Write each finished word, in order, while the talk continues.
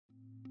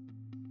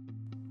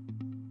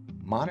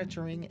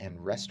Monitoring and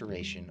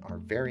restoration are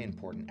very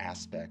important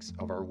aspects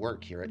of our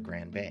work here at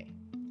Grand Bay.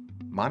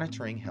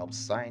 Monitoring helps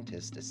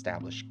scientists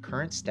establish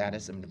current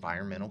status of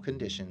environmental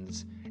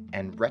conditions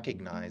and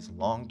recognize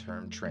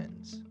long-term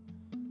trends.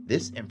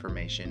 This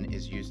information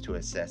is used to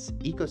assess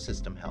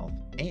ecosystem health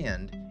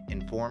and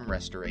inform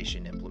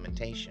restoration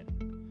implementation.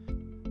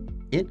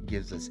 It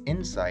gives us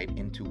insight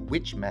into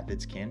which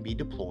methods can be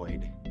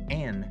deployed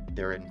and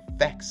their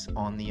effects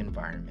on the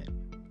environment.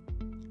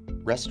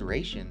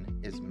 Restoration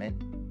is meant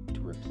to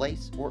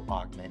replace or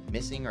augment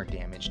missing or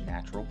damaged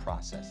natural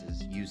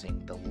processes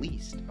using the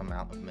least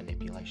amount of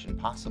manipulation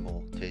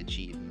possible to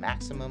achieve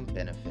maximum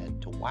benefit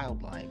to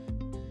wildlife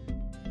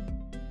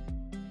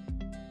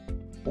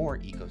or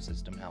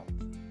ecosystem health.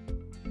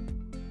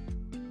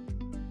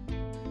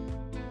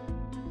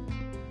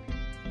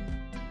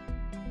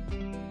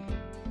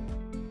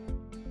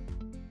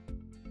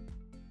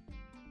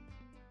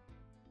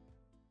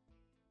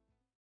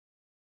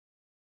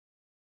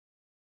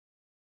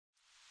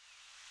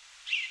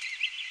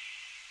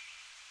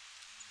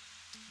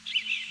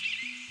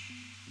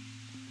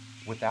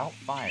 Without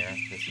fire,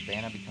 the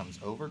savanna becomes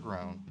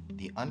overgrown,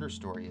 the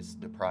understory is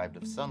deprived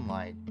of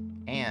sunlight,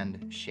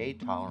 and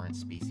shade-tolerant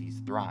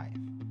species thrive.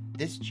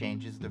 This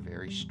changes the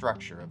very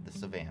structure of the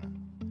savanna.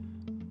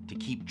 To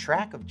keep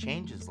track of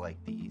changes like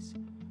these,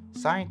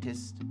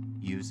 scientists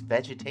use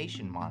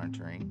vegetation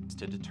monitoring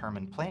to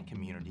determine plant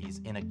communities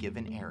in a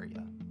given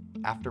area.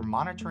 After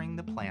monitoring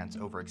the plants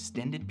over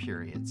extended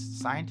periods,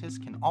 scientists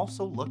can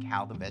also look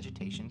how the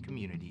vegetation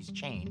communities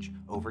change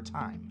over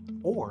time,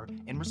 or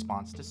in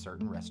response to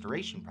certain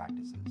restoration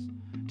practices.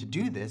 To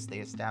do this, they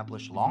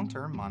establish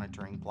long-term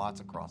monitoring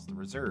plots across the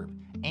reserve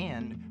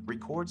and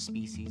record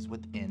species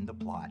within the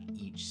plot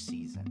each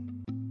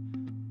season.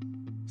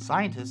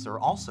 Scientists are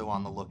also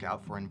on the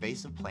lookout for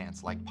invasive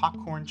plants like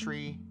popcorn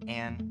tree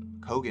and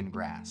Kogan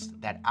grass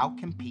that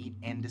outcompete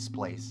and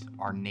displace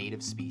our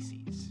native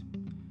species.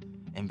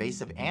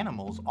 Invasive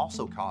animals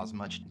also cause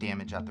much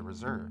damage at the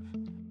reserve.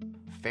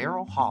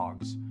 Feral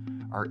hogs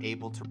are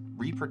able to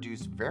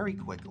reproduce very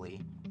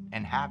quickly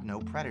and have no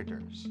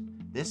predators.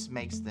 This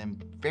makes them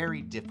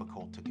very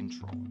difficult to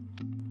control.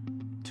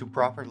 To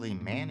properly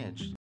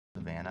manage the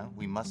savanna,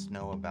 we must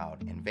know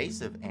about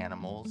invasive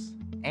animals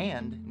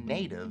and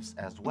natives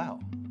as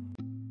well.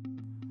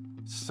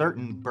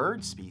 Certain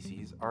bird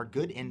species are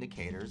good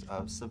indicators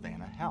of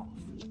savanna health.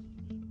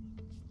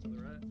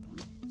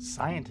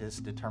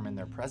 Scientists determine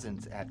their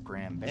presence at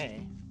Grand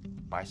Bay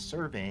by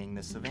surveying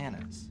the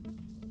savannas.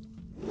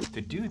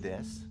 To do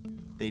this,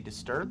 they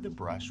disturb the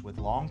brush with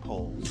long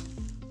poles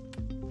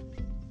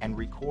and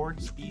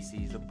record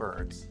species of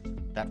birds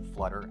that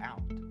flutter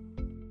out.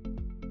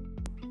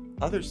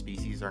 Other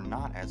species are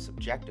not as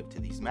subjective to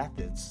these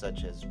methods,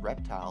 such as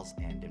reptiles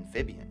and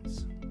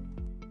amphibians.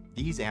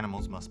 These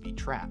animals must be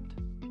trapped.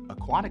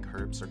 Aquatic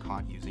herps are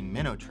caught using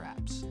minnow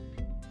traps,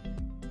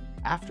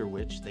 after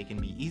which they can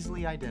be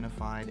easily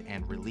identified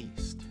and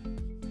released.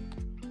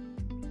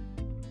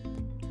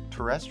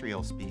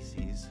 Terrestrial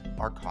species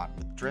are caught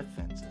with drift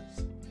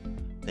fences.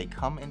 They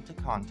come into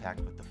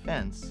contact with the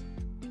fence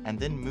and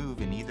then move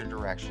in either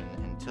direction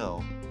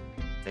until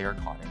they are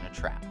caught in a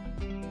trap,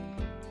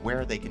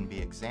 where they can be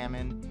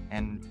examined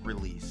and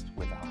released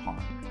without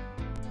harm.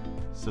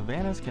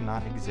 Savannas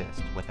cannot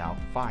exist without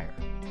fire.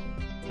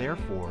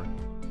 Therefore,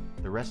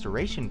 the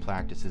restoration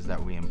practices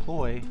that we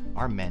employ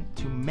are meant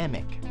to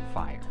mimic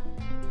fire.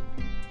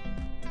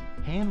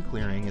 Hand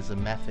clearing is a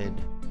method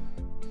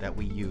that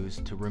we use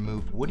to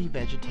remove woody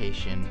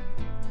vegetation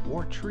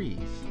or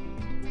trees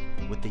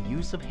with the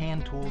use of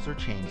hand tools or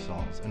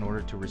chainsaws in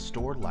order to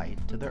restore light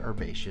to the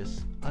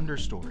herbaceous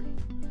understory.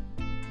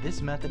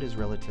 This method is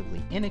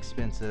relatively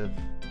inexpensive,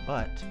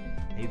 but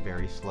a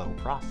very slow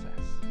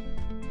process.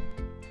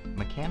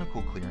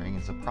 Mechanical clearing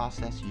is a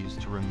process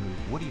used to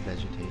remove woody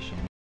vegetation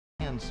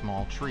and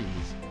small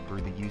trees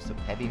through the use of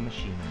heavy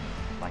machinery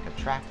like a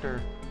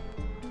tractor,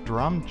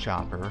 drum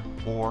chopper,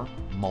 or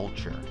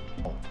mulcher.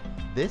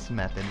 This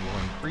method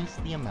will increase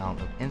the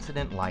amount of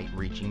incident light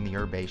reaching the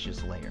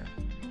herbaceous layer.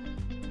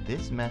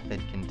 This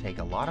method can take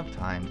a lot of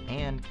time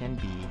and can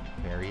be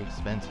very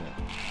expensive,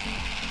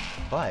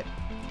 but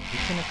it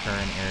can occur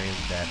in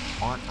areas that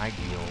aren't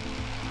ideal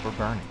for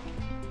burning.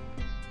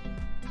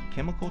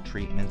 Chemical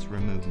treatments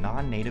remove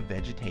non-native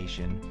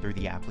vegetation through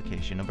the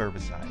application of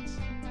herbicides.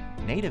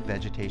 Native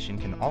vegetation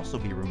can also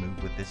be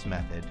removed with this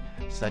method,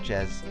 such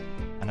as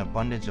an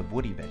abundance of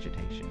woody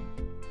vegetation.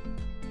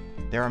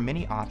 There are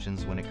many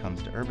options when it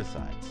comes to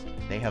herbicides.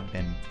 They have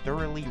been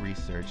thoroughly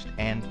researched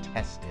and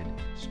tested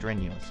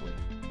strenuously.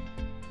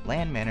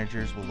 Land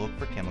managers will look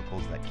for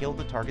chemicals that kill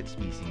the target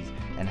species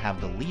and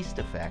have the least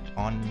effect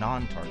on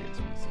non-target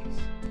species.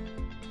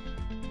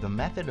 The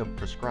method of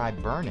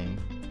prescribed burning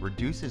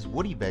reduces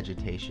woody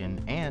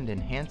vegetation and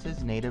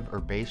enhances native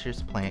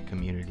herbaceous plant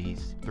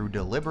communities through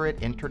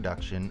deliberate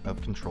introduction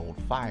of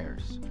controlled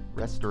fires.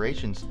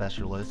 Restoration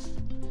specialists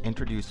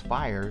introduce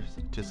fires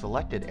to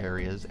selected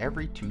areas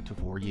every 2 to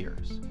 4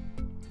 years.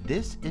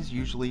 This is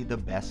usually the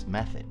best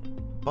method.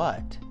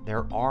 But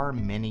there are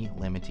many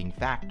limiting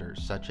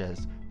factors, such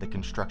as the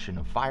construction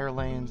of fire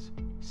lanes,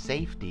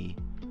 safety,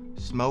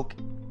 smoke,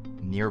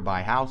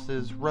 nearby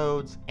houses,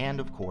 roads, and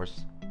of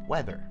course,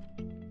 weather.